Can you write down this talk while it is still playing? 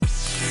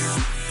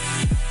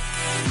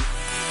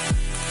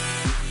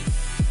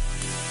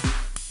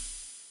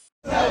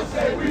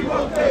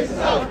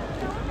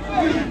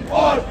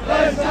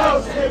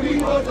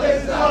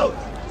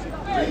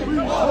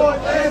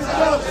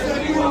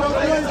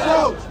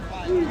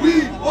We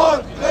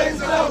want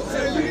Glazers Out.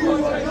 Say we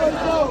want Glazers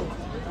Out.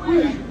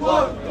 We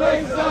want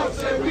Glazers Out.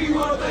 Say we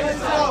want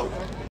Glazers Out.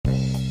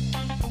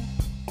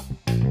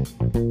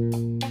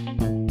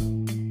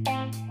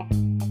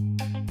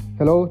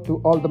 Hello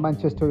to all the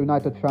Manchester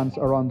United fans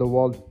around the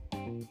world.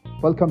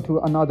 Welcome to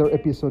another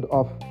episode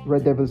of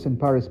Red Devils in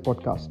Paris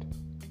podcast.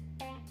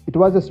 It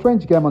was a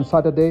strange game on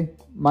Saturday.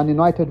 Man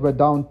United were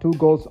down 2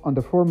 goals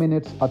under 4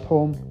 minutes at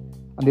home,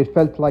 and it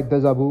felt like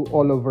deja vu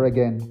all over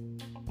again.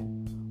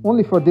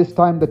 Only for this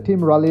time the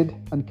team rallied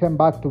and came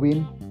back to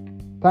win,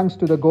 thanks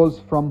to the goals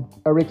from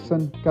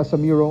Eriksen,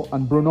 Casemiro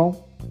and Bruno.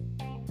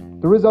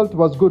 The result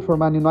was good for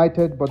Man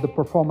United, but the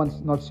performance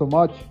not so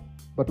much,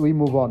 but we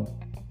move on.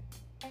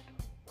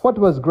 What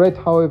was great,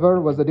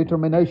 however, was the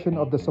determination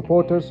of the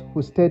supporters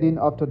who stayed in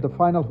after the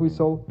final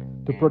whistle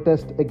to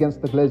protest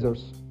against the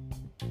Glazers.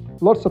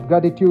 Lots of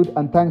gratitude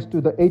and thanks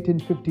to the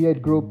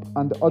 1858 group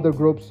and the other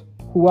groups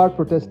who are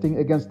protesting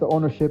against the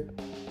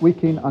ownership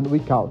week in and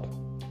week out.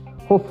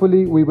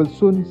 Hopefully, we will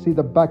soon see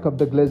the back of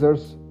the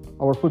Glazers.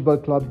 Our football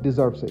club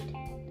deserves it.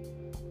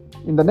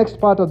 In the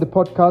next part of the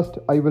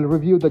podcast, I will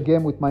review the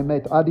game with my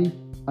mate Adi,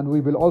 and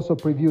we will also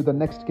preview the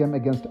next game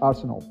against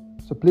Arsenal.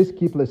 So please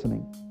keep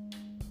listening.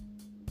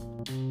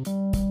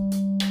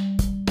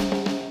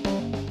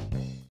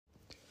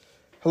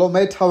 Hello,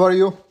 mate. How are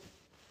you?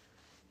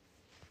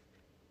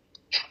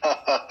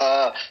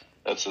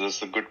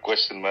 That's a good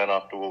question, man,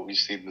 after what we've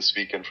seen this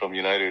weekend from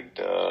United.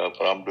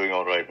 But I'm doing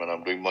all right, man.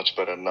 I'm doing much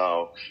better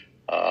now,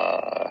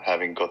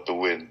 having got the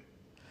win.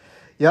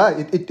 Yeah,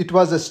 it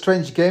was a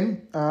strange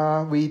game.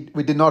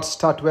 We did not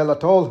start well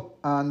at all.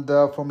 And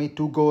for me,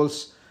 2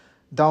 goals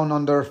down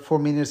under 4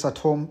 minutes at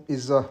home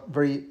is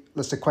very,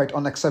 let's say, quite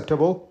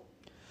unacceptable.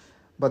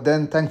 But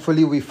then,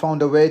 thankfully, we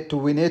found a way to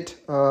win it.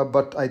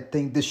 But I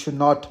think this should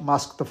not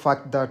mask the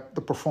fact that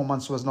the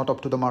performance was not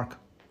up to the mark.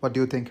 What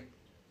do you think?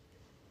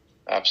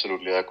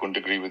 Absolutely. I couldn't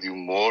agree with you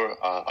more.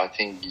 I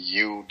think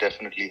you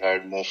definitely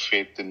had more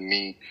faith than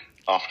me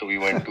after we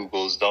went 2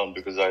 goals down,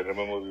 because I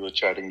remember we were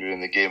chatting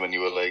during the game and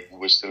you were like,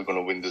 we're still going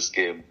to win this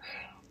game.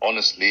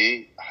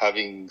 Honestly,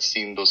 having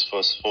seen those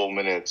first 4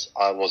 minutes,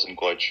 I wasn't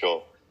quite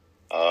sure.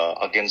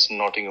 Against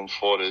Nottingham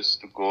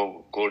Forest, to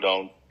go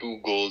down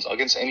 2 goals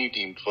against any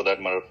team, for that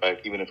matter of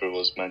fact, even if it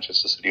was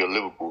Manchester City or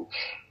Liverpool,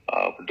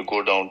 but to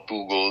go down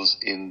 2 goals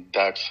in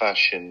that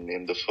fashion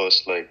in the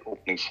first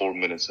opening 4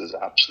 minutes is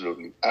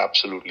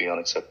absolutely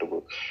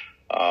unacceptable.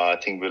 I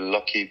think we're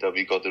lucky that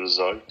we got the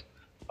result,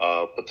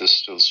 but there's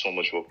still so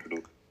much work to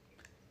do.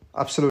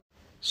 Absolutely.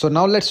 So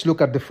now let's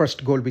look at the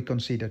first goal we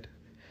conceded.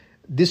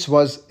 This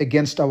was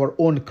against our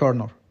own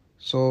corner.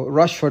 So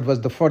Rashford was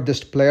the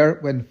furthest player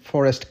when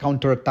Forest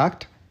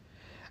counter-attacked.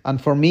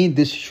 And for me,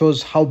 this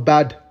shows how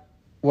bad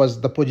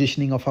was the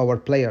positioning of our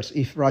players.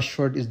 If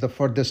Rashford is the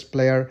furthest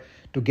player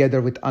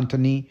together with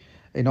Anthony,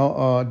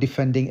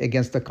 defending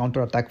against the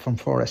counter-attack from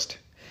Forest.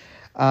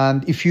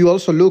 And if you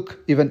also look,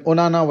 even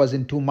Onana was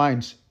in 2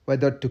 minds,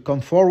 whether to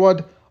come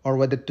forward or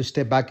whether to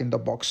stay back in the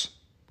box.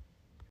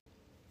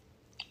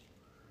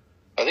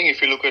 I think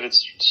if you look at it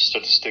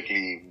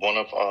statistically, one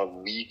of our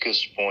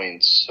weakest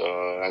points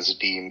as a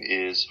team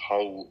is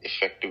how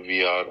effective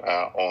we are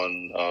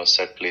on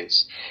set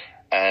plays.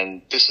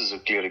 And this is a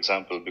clear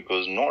example,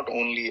 because not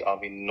only are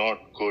we not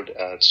good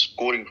at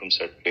scoring from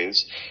set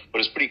plays, but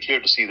it's pretty clear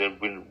to see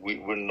that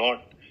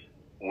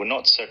we're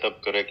not set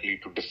up correctly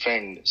to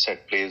defend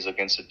set plays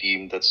against a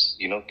team that's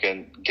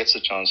gets a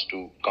chance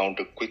to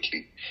counter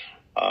quickly.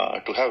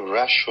 To have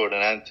Rashford and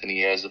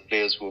Anthony as the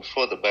players who are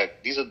further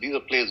back, these are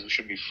players who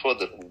should be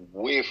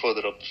way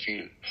further up the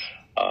field,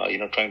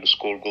 trying to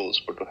score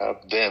goals. But to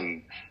have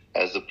them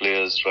as the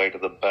players right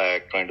at the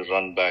back, trying to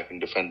run back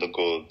and defend the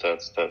goal,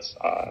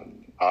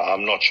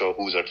 I'm not sure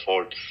who's at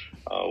fault,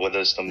 whether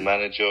it's the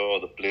manager or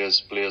the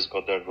players. Players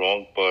got that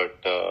wrong,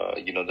 but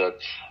that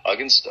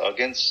against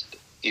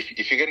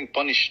if you're getting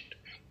punished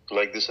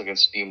like this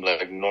against a team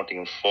like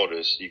Nottingham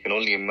Forest, you can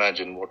only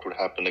imagine what would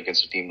happen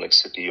against a team like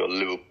City or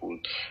Liverpool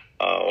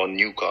or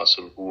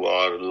Newcastle, who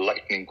are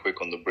lightning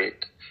quick on the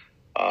break.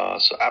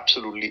 So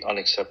absolutely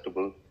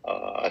unacceptable.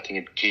 I think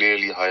it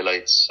clearly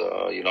highlights,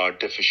 our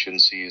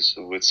deficiencies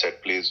with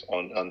set plays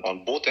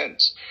on both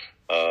ends,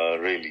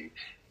 really.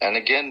 And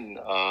again,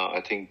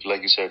 I think,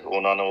 like you said,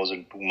 Onana was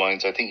in 2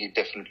 minds. I think he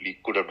definitely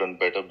could have done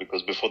better,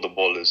 because before the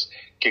ball is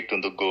kicked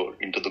into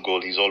the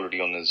goal, he's already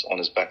on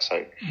his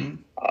backside. Mm-hmm.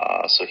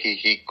 So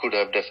he could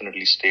have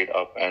definitely stayed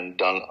up and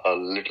done a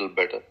little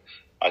better.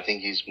 I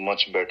think he's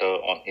much better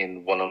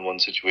in one-on-one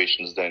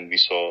situations than we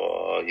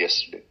saw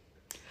yesterday.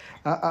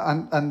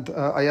 And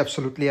I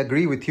absolutely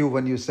agree with you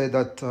when you say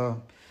that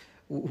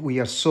we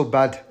are so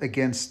bad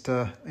against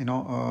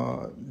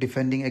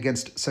defending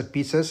against set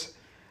pieces,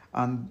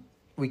 and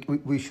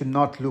we should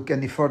not look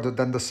any further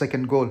than the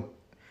second goal.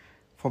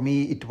 For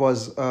me, it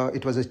was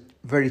a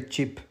very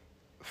cheap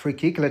free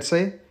kick, let's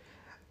say,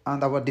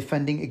 and our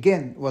defending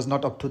again was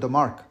not up to the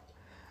mark.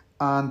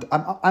 And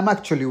I'm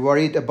actually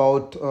worried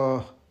about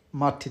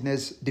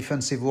Martinez's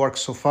defensive work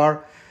so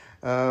far.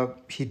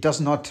 He does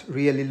not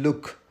really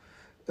looks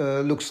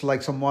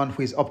like someone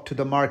who is up to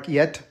the mark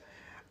yet.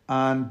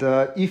 And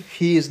if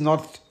he is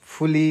not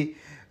fully,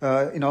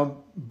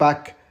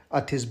 back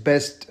at his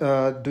best,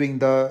 doing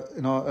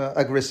the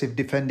aggressive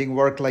defending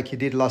work like he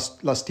did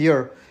last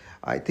year,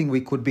 I think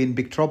we could be in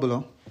big trouble.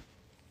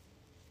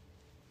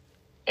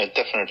 Huh?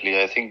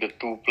 Definitely, I think the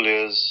two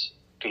players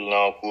till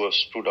now who have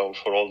stood out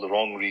for all the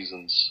wrong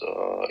reasons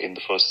in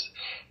the first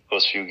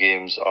few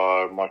games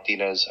are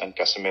Martinez and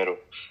Casemiro.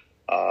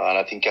 And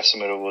I think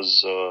Casemiro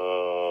was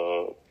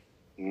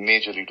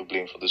majorly to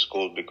blame for this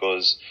goal,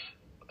 because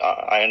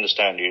I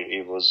understand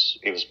it was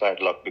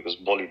bad luck because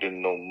Bolly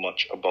didn't know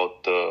much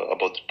about the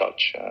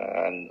touch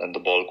and the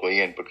ball going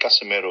in. But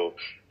Casemiro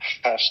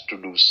has to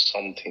do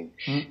something.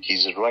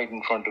 He's right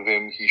in front of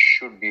him. He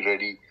should be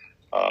ready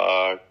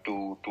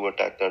to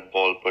attack that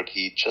ball, but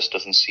he just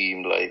doesn't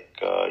seem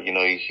like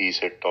he's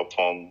hit top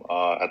form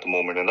at the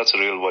moment, and that's a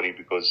real worry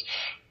because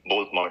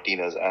both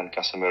Martinez and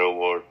Casemiro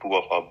were two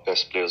of our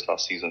best players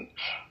last season.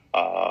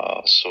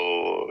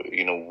 So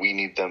we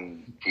need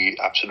them. We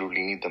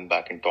absolutely need them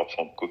back in top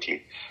form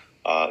quickly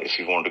if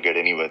we want to get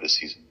anywhere this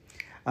season.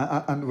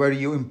 And were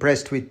you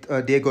impressed with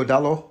Diego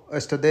Dallo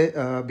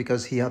yesterday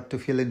because he had to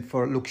fill in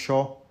for Luke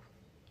Shaw?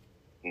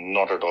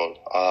 Not at all.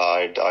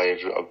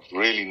 I'm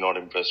really not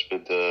impressed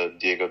with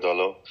Diego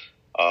Dallo.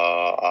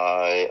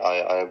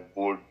 I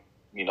would,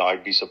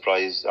 I'd be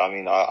surprised. I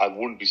mean, I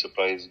wouldn't be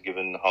surprised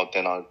given how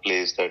Ten Hag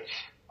plays that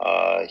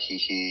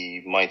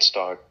he might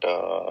start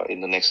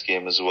in the next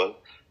game as well.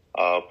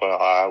 But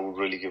I would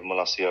really give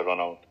Malacia a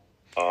run out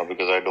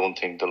because I don't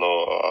think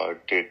Dallo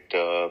did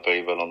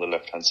very well on the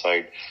left-hand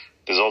side.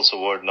 There's also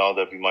word now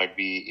that we might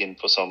be in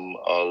for some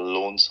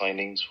loan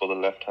signings for the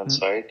left-hand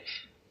side.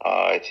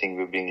 I think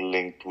we're being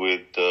linked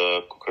with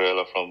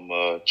Cucurella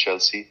from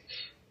Chelsea.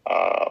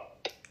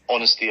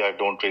 Honestly, I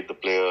don't rate the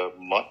player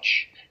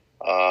much.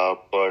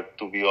 But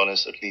to be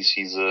honest, at least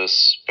he's a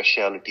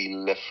speciality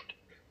left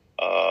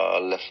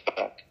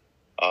back.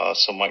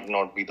 So might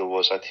not be the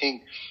worst. I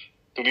think,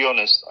 to be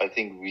honest, I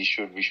think we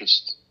should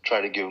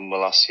try to give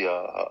Malacia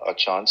a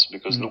chance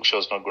because Luke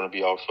Shaw's not going to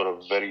be out for a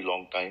very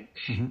long time.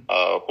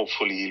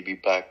 Hopefully he'll be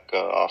back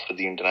after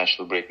the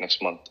international break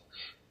next month.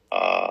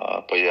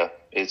 But yeah,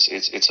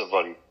 it's a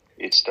worry.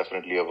 It's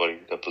definitely a worry,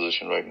 the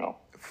position right now.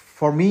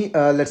 For me,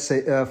 let's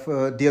say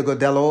for Diego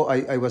Dallo,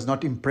 I was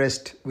not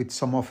impressed with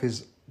some of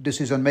his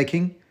decision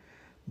making.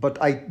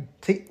 But I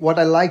think what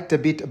I liked a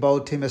bit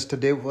about him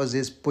yesterday was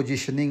his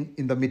positioning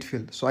in the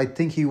midfield. So I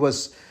think he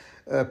was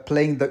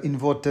playing the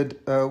inverted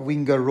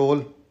winger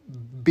role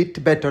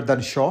bit better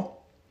than Shaw.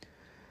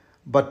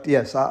 But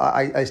yes,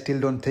 I still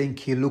don't think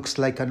he looks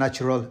like a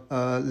natural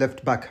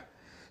left back.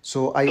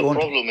 So the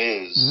problem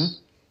is,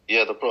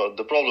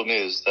 the problem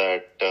is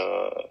that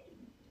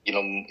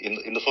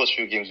in the first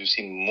few games we've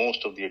seen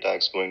most of the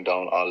attacks going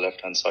down our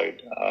left hand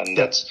side, and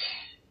that's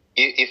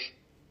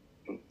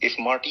if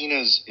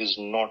Martinez is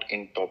not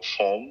in top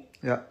form,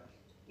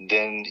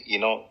 then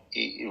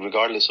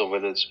regardless of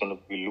whether it's going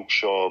to be Luke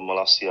Shaw,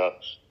 Malacia,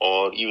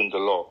 or even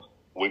Dalot,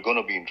 we're going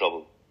to be in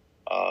trouble.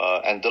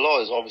 And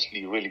Dalot is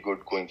obviously really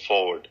good going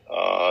forward.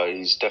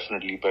 He's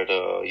definitely better,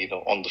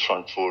 on the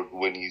front foot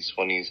when he's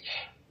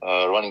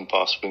running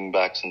past wing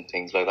backs and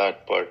things like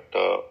that. But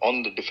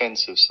on the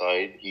defensive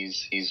side,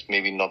 he's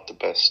maybe not the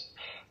best.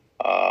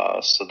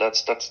 So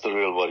that's the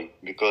real worry,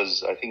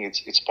 because I think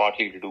it's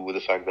partly to do with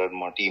the fact that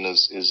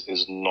Martinez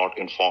is not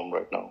in form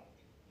right now.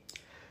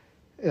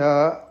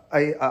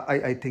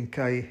 I think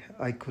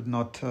I could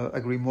not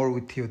agree more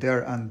with you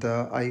there, and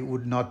I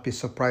would not be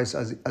surprised,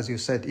 as you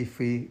said, if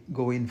we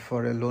go in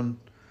for a loan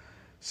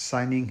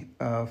signing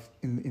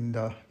in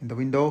the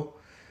window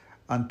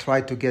and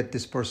try to get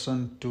this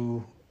person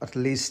to at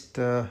least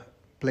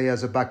play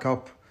as a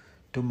backup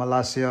to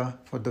Malacia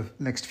for the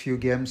next few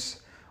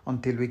games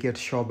until we get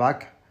Shaw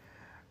back.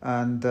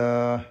 And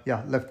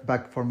left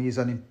back for me is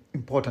an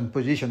important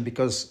position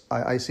because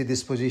I see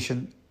this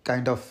position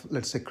kind of,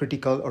 let's say,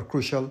 critical or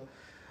crucial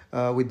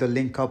with the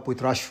link up with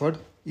Rashford.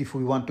 If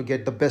we want to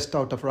get the best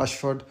out of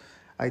Rashford,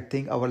 I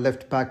think our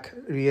left back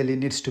really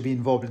needs to be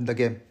involved in the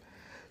game.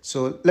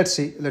 So let's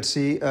see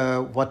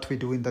what we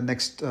do in the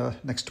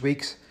next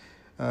weeks.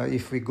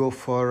 If we go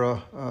for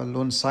a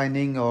loan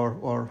signing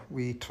or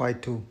we try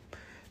to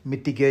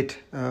mitigate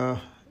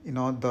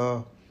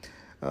the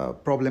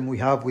problem we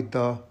have with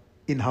the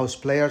in-house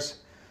players.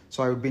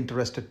 So I would be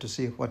interested to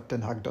see what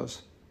Ten Hag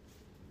does.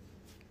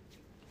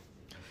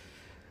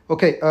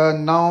 Okay,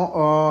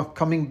 now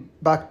coming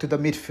back to the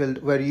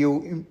midfield, were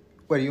you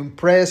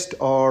impressed,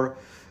 or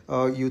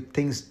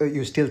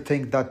you still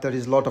think that there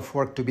is a lot of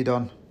work to be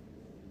done?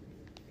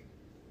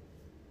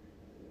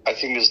 I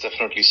think there's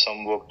definitely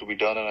some work to be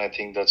done, and I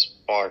think that's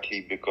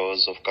partly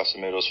because of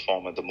Casemiro's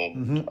form at the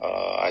moment.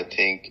 I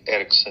think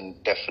Eriksen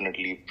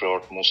definitely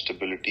brought more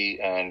stability,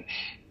 and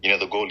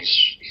the goal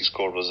he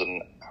scored was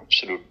an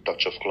absolute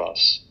touch of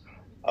class.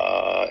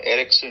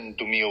 Eriksen,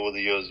 to me, over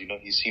the years,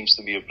 he seems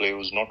to be a player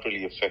who's not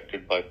really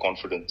affected by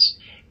confidence.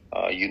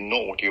 You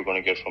know what you're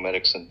going to get from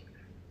Eriksen.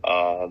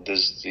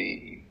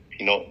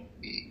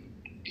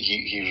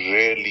 He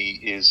rarely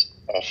is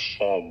off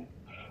form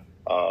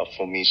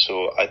for me.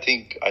 So I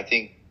think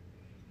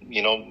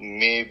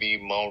maybe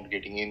Mount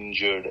getting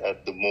injured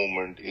at the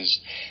moment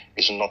is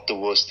not the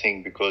worst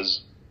thing,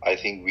 because I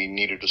think we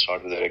needed to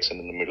start with Eriksen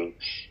in the middle.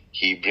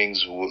 He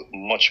brings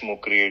much more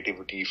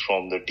creativity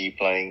from the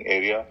deep lying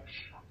area.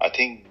 I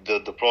think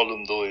the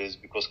problem though is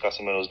because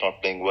Casemiro is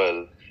not playing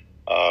well,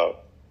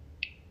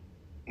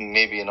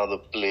 maybe another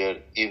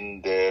player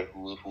in there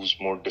who's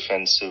more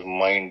defensive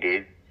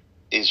minded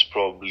is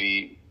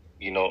probably,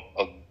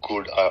 a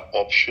good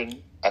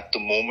option at the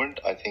moment.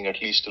 I think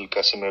at least till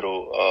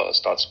Casemiro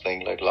starts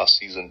playing like last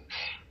season.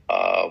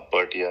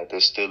 But yeah,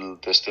 there's still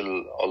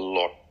a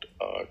lot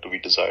to be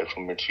desired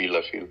from midfield,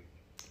 I feel.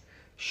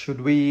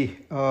 Should we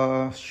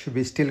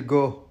still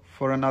go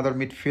for another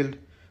midfield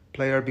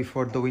player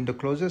before the window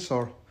closes,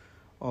 or?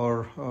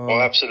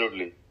 Oh,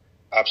 absolutely.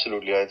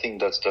 I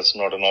think that's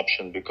not an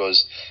option,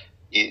 because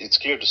it's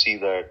clear to see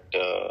that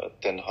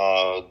Ten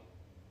Hag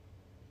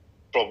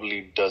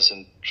probably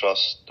doesn't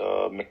trust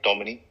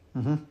McTominay.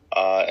 Mm-hmm.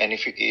 And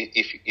if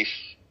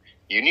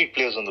you need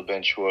players on the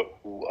bench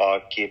who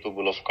are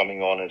capable of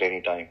coming on at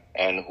any time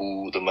and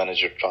who the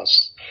manager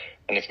trusts.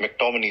 And if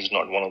McTominay is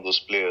not one of those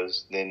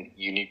players, then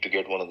you need to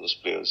get one of those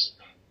players.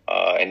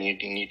 And you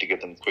need to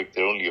get them quick.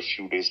 There are only a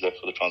few days left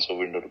for the transfer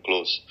window to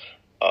close.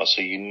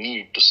 So you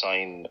need to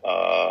sign,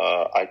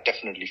 I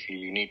definitely feel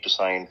you need to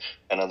sign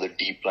another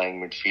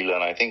deep-lying midfielder.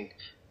 And I think,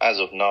 as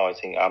of now, I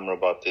think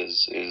Amrabat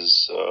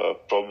is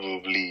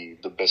probably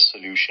the best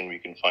solution we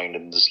can find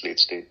in this late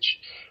stage.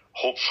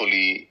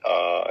 Hopefully,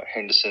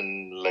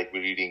 Henderson, like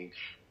we're reading,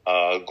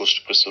 goes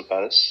to Crystal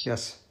Palace.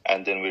 Yes.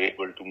 And then we're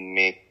able to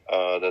make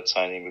that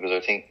signing, because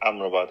I think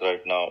Amrabat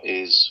right now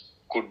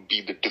could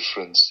be the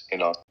difference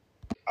in our.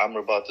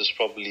 Amrabat is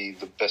probably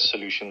the best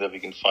solution that we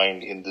can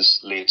find in this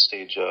late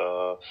stage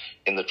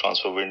in the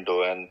transfer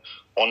window, and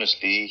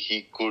honestly,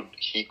 he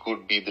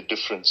could be the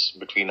difference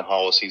between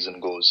how a season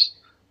goes.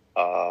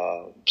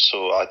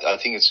 So I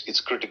think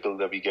it's critical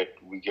that we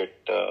get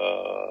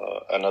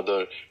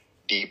another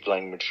deep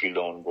lying midfielder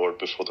on board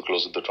before the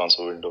close of the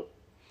transfer window.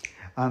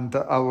 And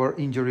our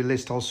injury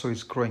list also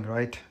is growing,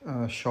 right?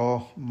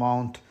 Shaw,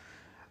 Mount,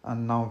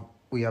 and now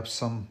we have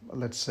some,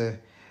 let's say,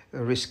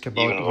 risk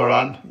about Even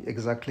Varane.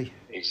 Exactly.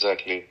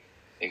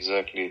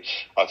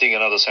 I think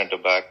another centre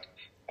back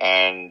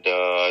and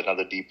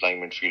another deep lying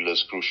midfielder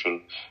is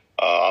crucial.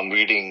 I'm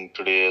reading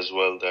today as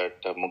well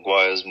that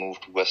Maguire's move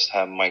to West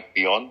Ham might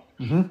be on.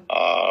 Mm-hmm.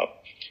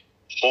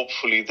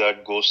 Hopefully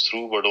that goes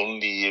through, but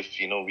only if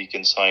we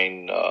can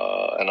sign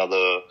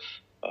another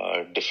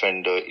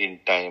defender in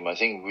time. I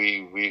think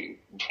we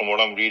from what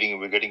I'm reading,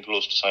 we're getting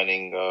close to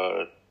signing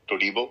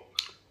Todibo.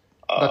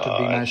 That would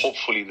be nice.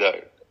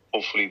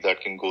 Hopefully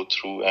that can go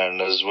through,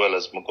 and as well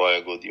as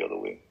Maguire go the other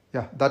way.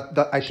 Yeah,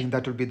 that I think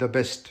that will be the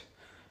best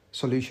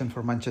solution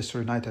for Manchester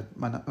United.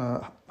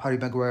 Harry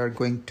Maguire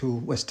going to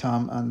West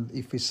Ham, and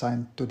if we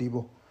sign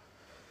Todibo.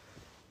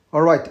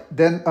 All right,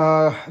 then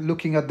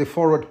looking at the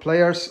forward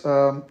players,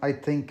 I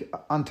think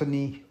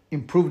Anthony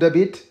improved a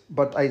bit,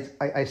 but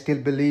I still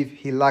believe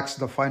he lacks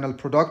the final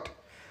product.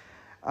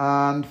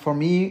 And for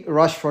me,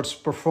 Rashford's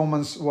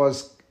performance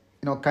was,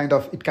 kind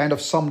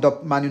of summed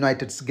up Man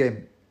United's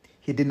game.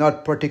 He did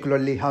not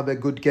particularly have a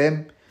good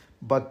game,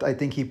 but I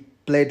think he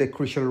played a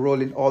crucial role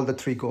in all the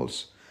 3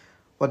 goals.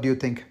 What do you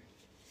think?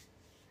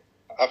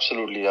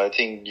 Absolutely. I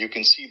think you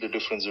can see the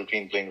difference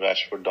between playing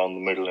Rashford down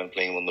the middle and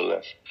playing on the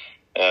left.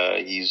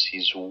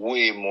 He's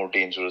way more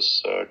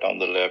dangerous down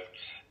the left.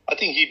 I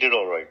think he did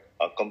all right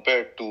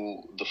compared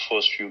to the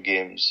first few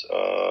games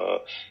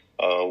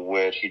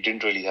where he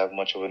didn't really have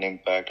much of an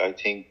impact. I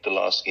think the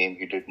last game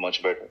he did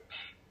much better.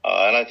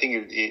 And I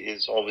think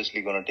it's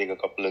obviously going to take a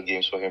couple of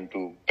games for him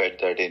to bed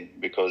that in,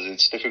 because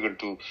it's difficult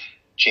to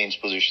change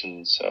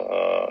positions,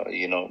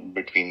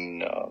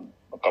 between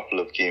a couple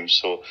of games.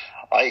 So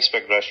I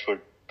expect Rashford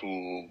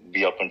to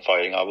be up and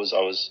firing. I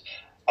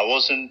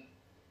wasn't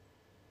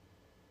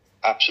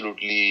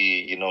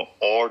absolutely,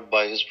 awed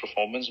by his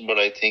performance, but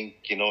I think,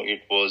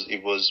 it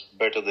was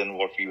better than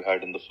what we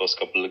had in the first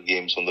couple of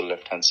games on the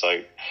left-hand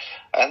side.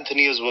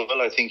 Anthony as well,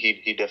 I think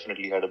he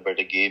definitely had a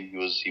better game.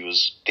 He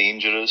was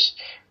dangerous,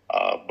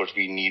 but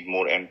we need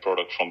more end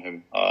product from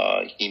him.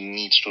 He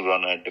needs to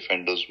run at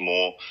defenders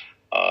more.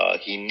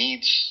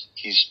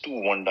 He's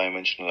too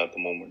one-dimensional at the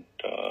moment.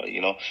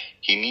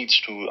 He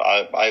needs to,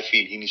 I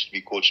feel he needs to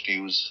be coached to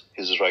use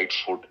his right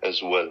foot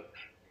as well.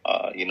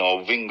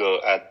 A winger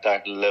at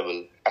that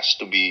level has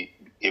to be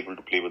able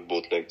to play with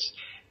both legs,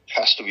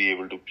 has to be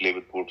able to play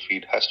with both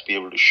feet, has to be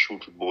able to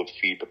shoot with both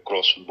feet,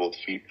 across with both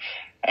feet,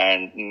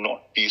 and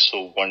not be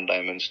so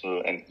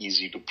one-dimensional and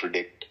easy to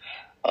predict.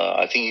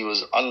 I think he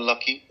was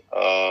unlucky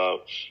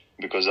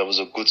because that was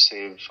a good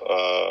save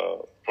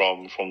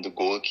from the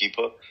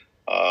goalkeeper.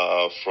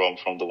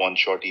 From the one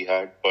shot he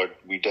had, but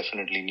we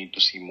definitely need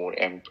to see more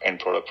end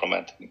product from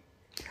Anthony.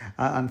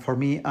 And for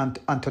me,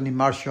 Anthony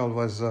Martial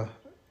was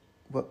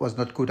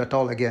not good at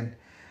all again.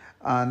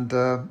 And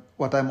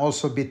what I'm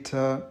also a bit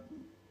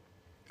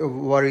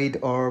worried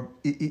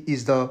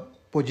is the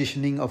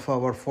positioning of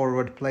our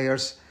forward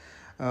players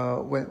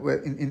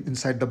when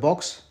inside the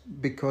box,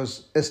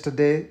 because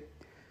yesterday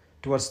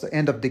towards the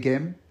end of the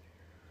game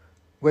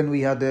when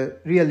we had a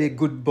really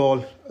good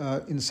ball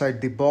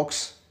inside the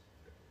box.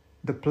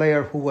 The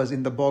player who was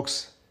in the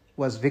box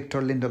was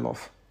Victor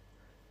Lindelof.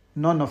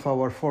 None of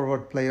our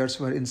forward players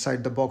were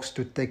inside the box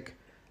to take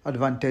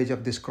advantage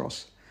of this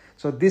cross.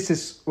 So this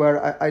is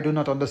where I do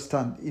not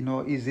understand.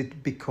 Is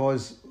it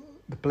because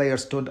the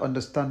players don't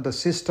understand the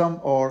system,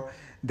 or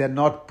they're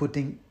not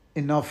putting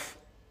enough,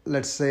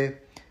 let's say,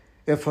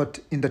 effort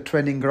in the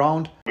training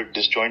ground? A bit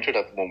disjointed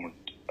at the moment.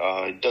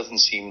 It doesn't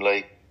seem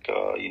like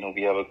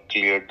we have a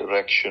clear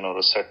direction or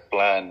a set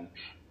plan.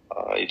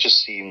 It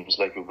just seems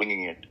like we're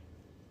winging it.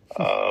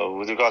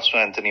 With regards to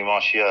Anthony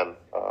Martial,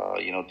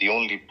 the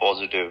only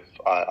positive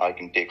I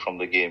can take from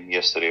the game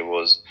yesterday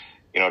was,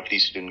 at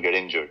least he didn't get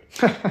injured.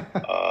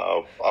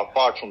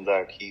 Apart from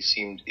that, he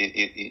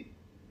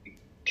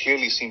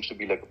clearly seems to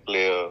be like a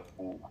player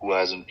who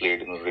hasn't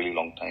played in a really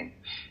long time.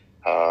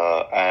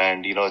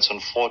 And it's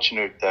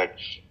unfortunate that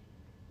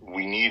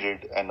we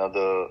needed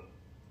another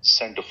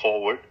centre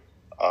forward,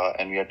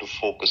 and we had to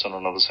focus on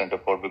another centre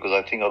forward, because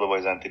I think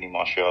otherwise Anthony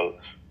Martial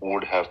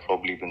would have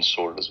probably been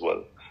sold as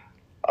well.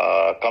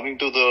 Coming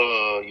to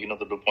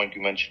the point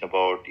you mentioned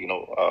about,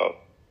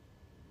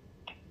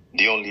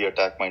 the only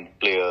attack-minded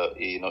player,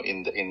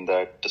 in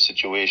that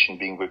situation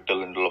being Victor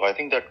Lindelof, I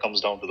think that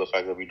comes down to the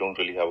fact that we don't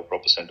really have a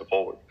proper centre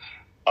forward.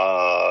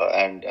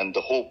 And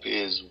the hope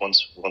is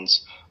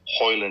once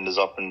Højlund is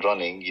up and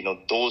running,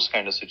 those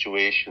kind of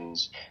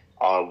situations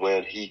are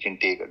where he can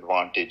take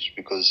advantage,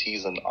 because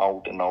he's an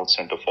out-and-out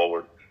centre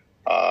forward.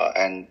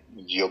 And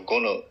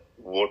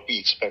what we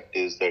expect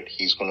is that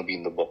he's going to be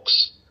in the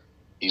box.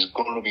 He's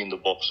going to be in the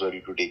box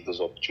ready to take those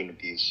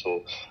opportunities.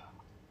 So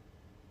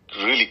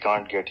really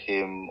can't get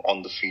him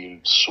on the field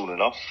soon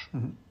enough.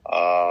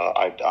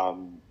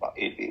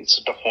 It's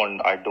a tough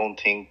one. I don't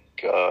think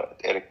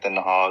Erik ten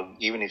Hag,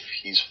 even if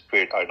he's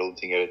fit, I don't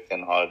think Erik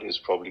ten Hag is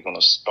probably going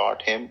to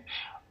start him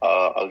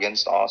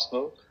against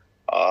Arsenal.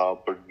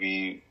 But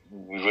we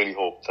really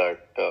hope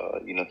that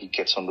he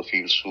gets on the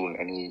field soon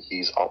and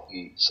he's up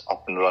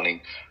and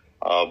running,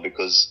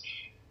 because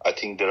I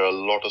think there are a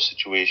lot of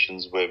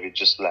situations where we're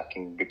just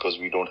lacking because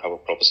we don't have a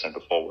proper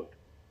centre forward.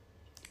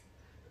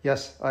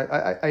 Yes,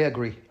 I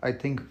agree. I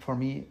think for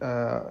me,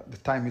 the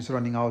time is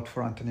running out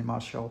for Anthony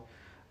Martial.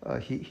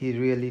 He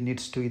really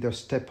needs to either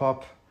step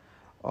up,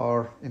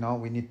 or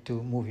we need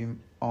to move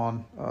him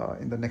on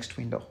in the next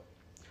window.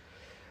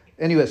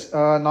 Anyways,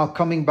 now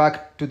coming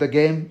back to the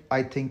game,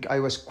 I think I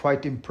was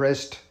quite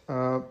impressed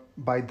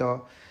by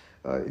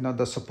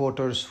the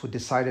supporters who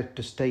decided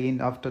to stay in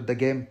after the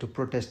game to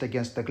protest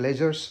against the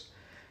Glazers.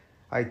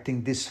 I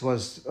think this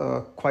was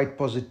quite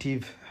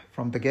positive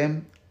from the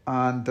game,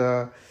 and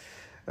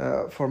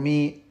for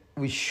me,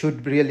 we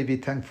should really be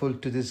thankful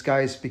to these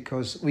guys,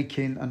 because week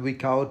in and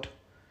week out,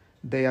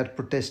 they are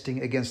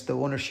protesting against the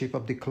ownership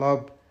of the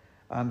club.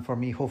 And for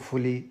me,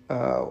 hopefully,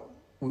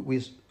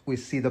 we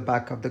see the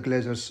back of the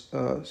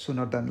Glazers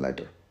sooner than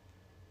later.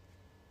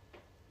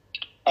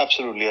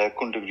 Absolutely, I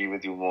couldn't agree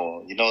with you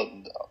more.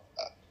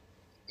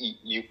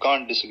 You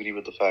can't disagree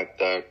with the fact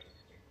that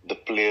the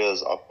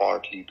players are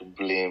partly to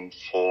blame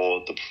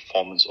for the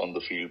performance on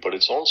the field, but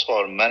it's also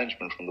our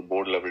management from the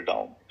board level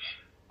down.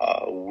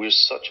 We're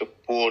such a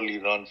poorly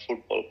run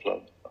football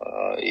club.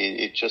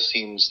 It just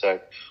seems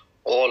that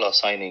all our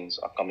signings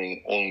are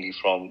coming only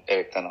from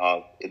Erik ten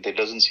Hag. There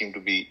doesn't seem to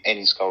be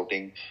any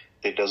scouting.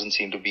 There doesn't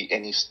seem to be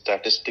any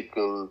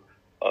statistical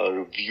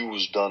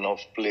reviews done of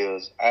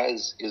players,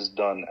 as is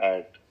done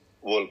at,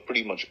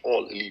 pretty much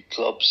all elite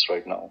clubs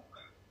right now.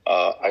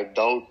 I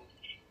doubt,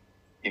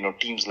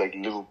 teams like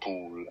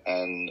Liverpool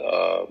and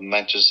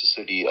Manchester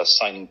City are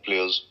signing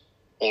players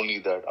only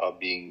that are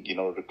being,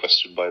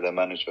 requested by their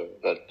manager.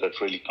 That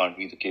really can't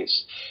be the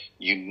case.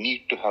 You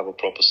need to have a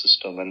proper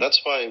system, and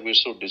that's why we're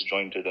so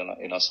disjointed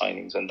in our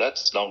signings. And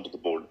that's down to the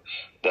board.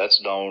 That's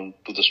down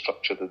to the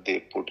structure that they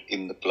put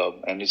in the club,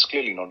 and it's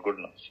clearly not good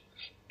enough.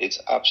 It's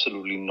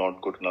absolutely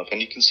not good enough,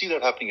 and you can see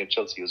that happening at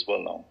Chelsea as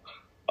well now,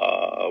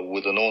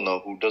 with an owner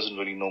who doesn't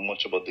really know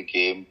much about the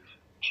game,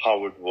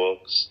 how it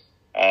works,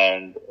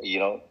 and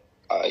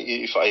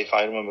if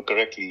I remember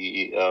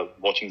correctly,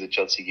 watching the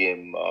Chelsea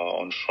game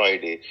on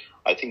Friday,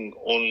 I think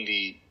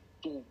only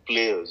two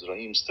players,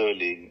 Raheem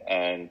Sterling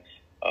and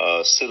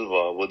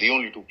Silva, were the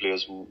only two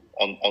players who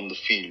on the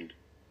field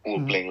who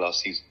were playing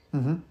last season.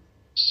 Mm-hmm.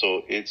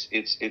 So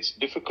it's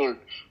difficult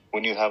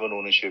when you have an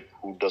ownership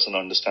who doesn't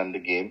understand the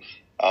game,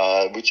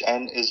 which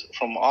is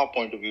from our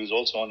point of view is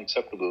also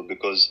unacceptable,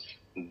 because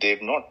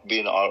they've not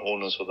been our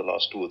owners for the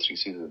last 2 or 3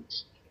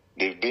 seasons.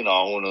 They've been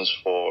our owners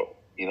for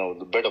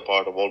the better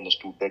part of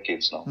almost 2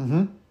 decades now.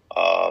 Mm-hmm.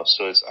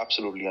 So it's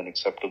absolutely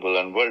unacceptable,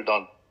 and well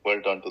done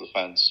to the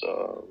fans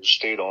who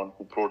stayed on,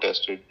 who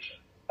protested,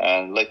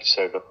 and like you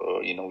said,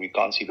 we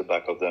can't see the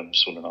back of them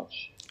soon enough.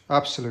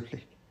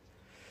 Absolutely.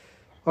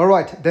 All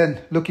right,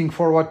 then looking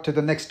forward to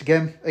the next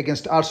game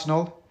against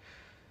Arsenal.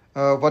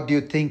 What do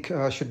you think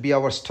should be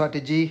our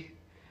strategy?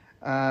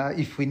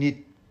 If we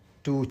need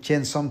to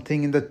change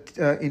something in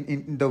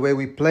the way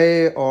we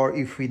play, or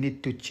if we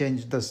need to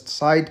change the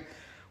side,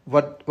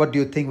 What do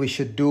you think we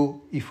should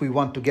do if we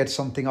want to get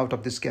something out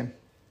of this game?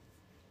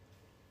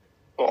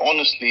 Well,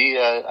 honestly,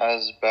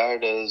 as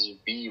bad as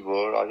we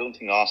were, I don't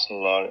think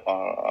Arsenal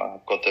are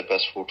got their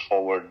best foot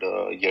forward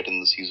yet in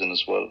the season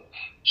as well.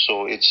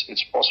 So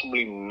it's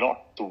possibly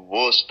not the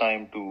worst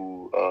time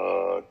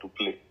to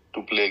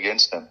play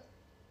against them.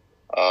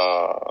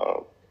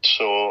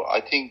 So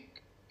I think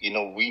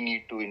we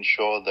need to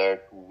ensure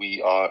that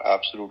we are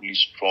absolutely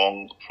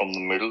strong from the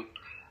middle,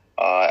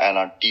 and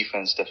our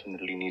defense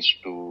definitely needs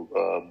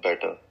to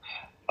better.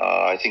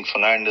 I think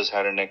Fernandes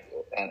had an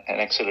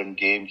excellent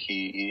game.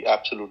 He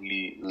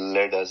absolutely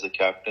led as the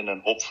captain,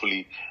 and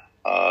hopefully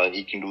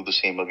he can do the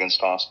same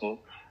against Arsenal.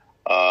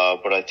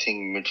 But I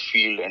think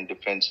midfield and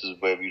defense is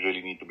where we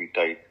really need to be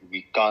tight.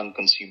 We can't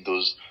concede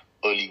those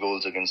early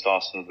goals against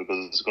Arsenal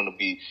because it's going to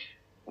be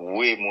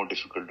way more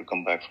difficult to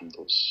come back from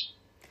those.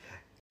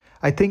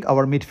 I think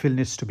our midfield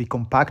needs to be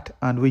compact,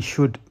 and we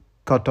should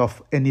cut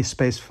off any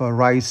space for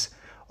Rice,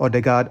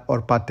 Odegaard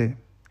or Partey.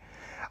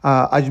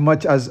 As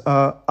much as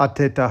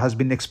Arteta has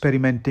been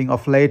experimenting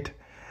of late,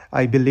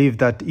 I believe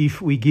that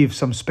if we give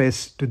some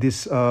space to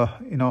this,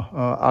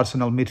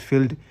 Arsenal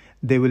midfield,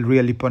 they will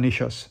really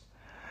punish us.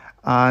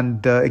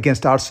 And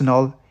against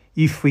Arsenal,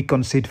 if we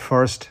concede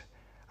first,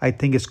 I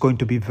think it's going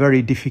to be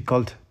very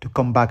difficult to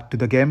come back to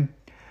the game.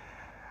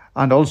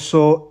 And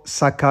also,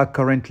 Saka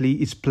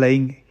currently is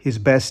playing his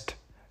best,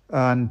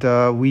 and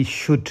we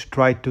should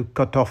try to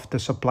cut off the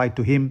supply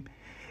to him,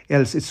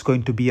 else it's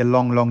going to be a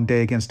long, long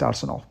day against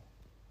Arsenal.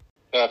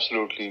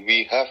 Absolutely,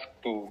 we have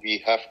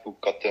to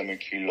cut their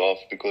midfield off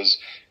because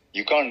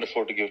you can't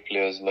afford to give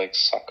players like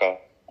Saka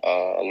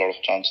a lot of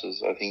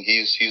chances. I think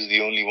he's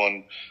the only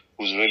one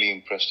who's really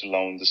impressed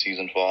now in the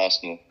season for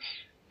Arsenal,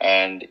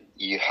 and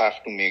you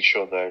have to make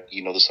sure that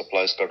the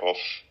supply is cut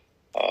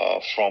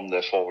off from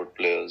their forward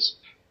players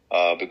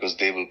because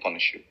they will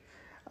punish you.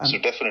 So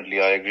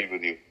definitely, I agree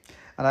with you.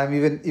 And I'm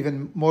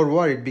even more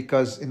worried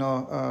because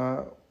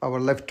our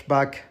left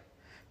back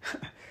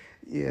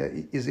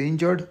is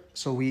injured,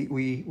 so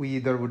we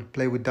either would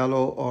play with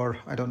Dalot, or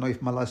I don't know if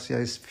Malacia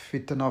is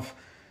fit enough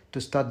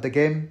to start the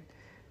game.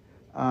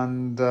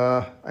 And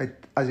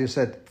as you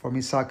said, for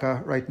me,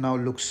 Saka right now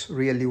looks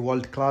really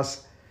world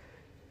class.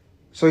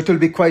 So it will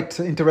be quite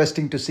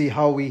interesting to see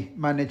how we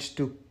manage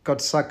to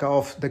cut Saka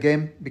off the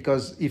game,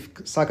 because if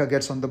Saka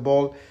gets on the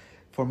ball,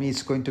 for me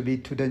it's going to be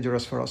too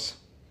dangerous for us.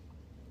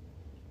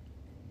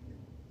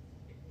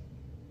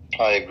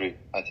 I agree.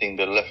 I think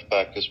the left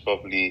back is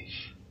probably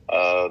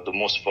the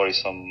most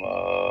worrisome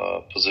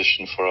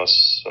position for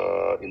us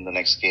in the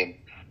next game.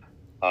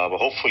 But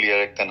hopefully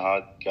Erik ten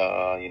Hag,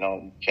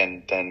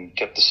 can then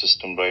get the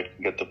system right,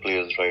 get the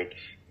players right,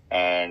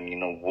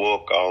 and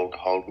work out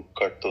how to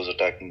cut those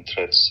attacking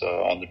threats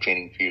on the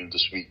training field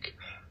this week.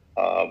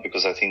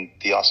 Because I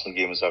think the Arsenal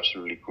game is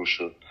absolutely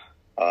crucial.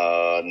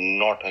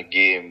 Not a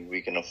game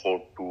we can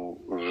afford to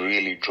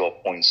really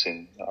drop points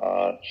in.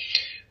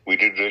 We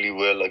did really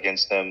well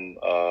against them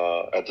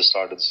at the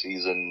start of the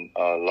season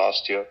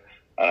last year,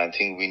 and I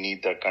think we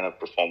need that kind of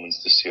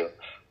performance this year.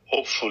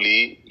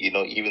 Hopefully,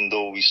 even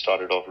though we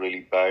started off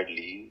really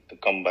badly, the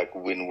comeback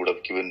win would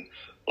have given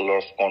a lot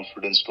of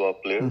confidence to our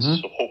players.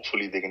 Mm-hmm. So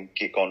hopefully they can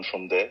kick on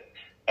from there.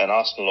 And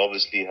Arsenal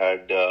obviously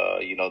had,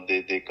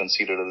 they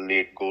conceded a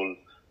late goal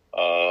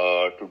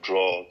to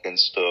draw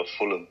against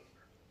Fulham.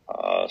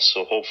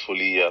 So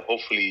hopefully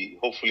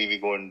we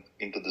go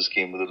into this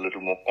game with a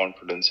little more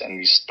confidence and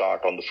we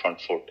start on the front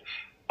foot,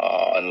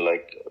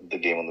 unlike the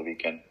game on the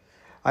weekend.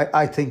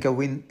 I think a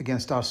win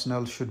against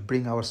Arsenal should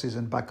bring our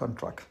season back on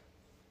track.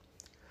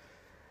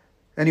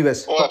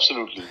 Anyways. Oh,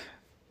 absolutely.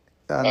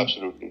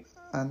 Absolutely.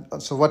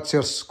 And so what's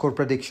your score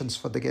predictions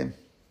for the game?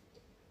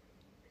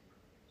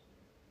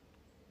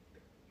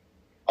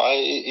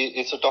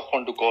 It's a tough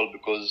one to call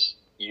because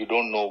you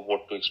don't know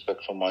what to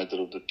expect from either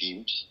of the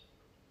teams.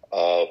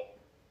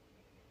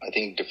 I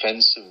think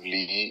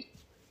defensively,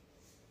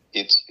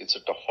 it's a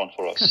tough one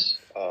for us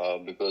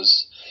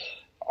because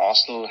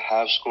Arsenal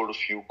have scored a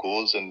few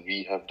goals and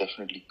we have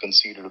definitely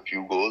conceded a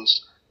few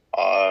goals.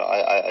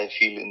 I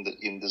feel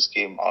in this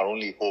game, our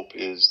only hope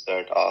is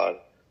that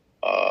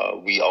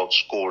we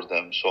outscore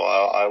them. So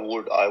I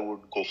would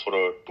go for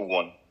a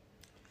 2-1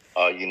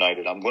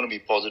 United. I'm going to be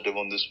positive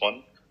on this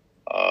one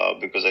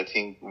because I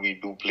think we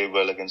do play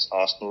well against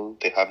Arsenal.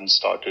 They haven't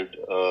started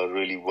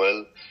really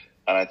well.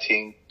 And I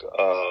think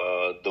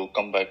the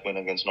comeback win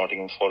against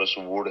Nottingham Forest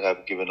would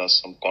have given us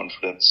some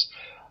confidence.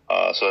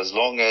 So as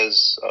long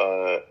as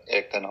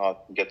Erik ten Hag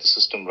can get the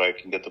system right,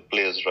 can get the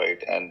players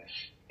right, and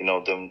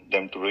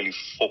them to really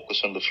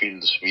focus on the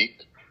field this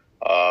week,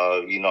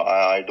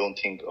 I don't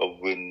think a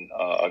win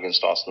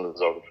against Arsenal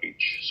is out of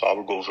reach. So I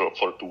will go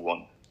for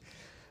 2-1.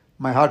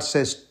 My heart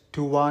says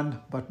 2-1,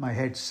 but my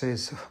head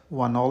says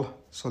 1-0.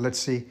 So let's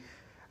see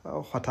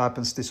what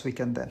happens this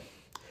weekend then.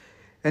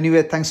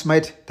 Anyway, thanks,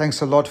 mate. Thanks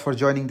a lot for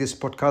joining this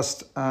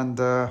podcast, and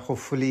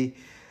hopefully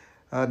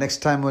next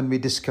time when we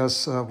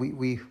discuss,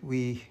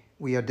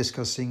 we are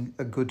discussing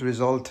a good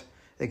result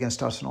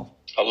against Arsenal.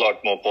 A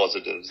lot more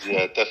positives.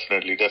 Yeah,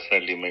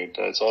 definitely, mate.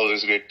 It's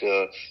always great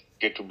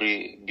great to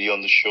be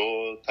on the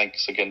show.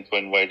 Thanks again for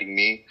inviting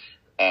me.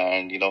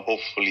 And,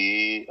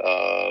 hopefully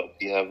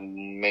we have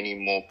many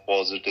more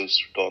positives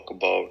to talk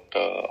about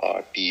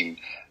our team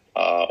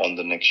on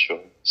the next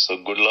show. So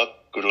good luck.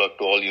 Good luck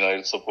to all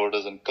United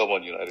supporters, and come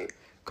on, United.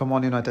 Come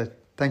on, United.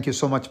 Thank you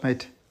so much,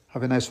 mate.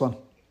 Have a nice one.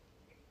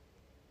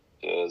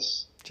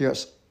 Cheers.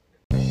 Cheers.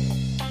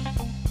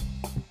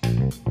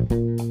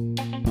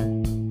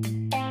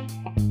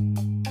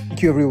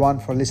 Thank you everyone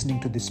for listening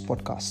to this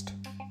podcast.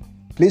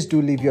 Please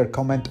do leave your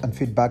comment and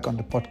feedback on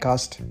the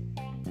podcast.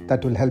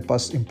 That will help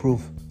us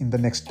improve in the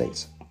next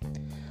days.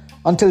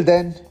 Until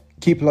then,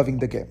 keep loving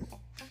the game.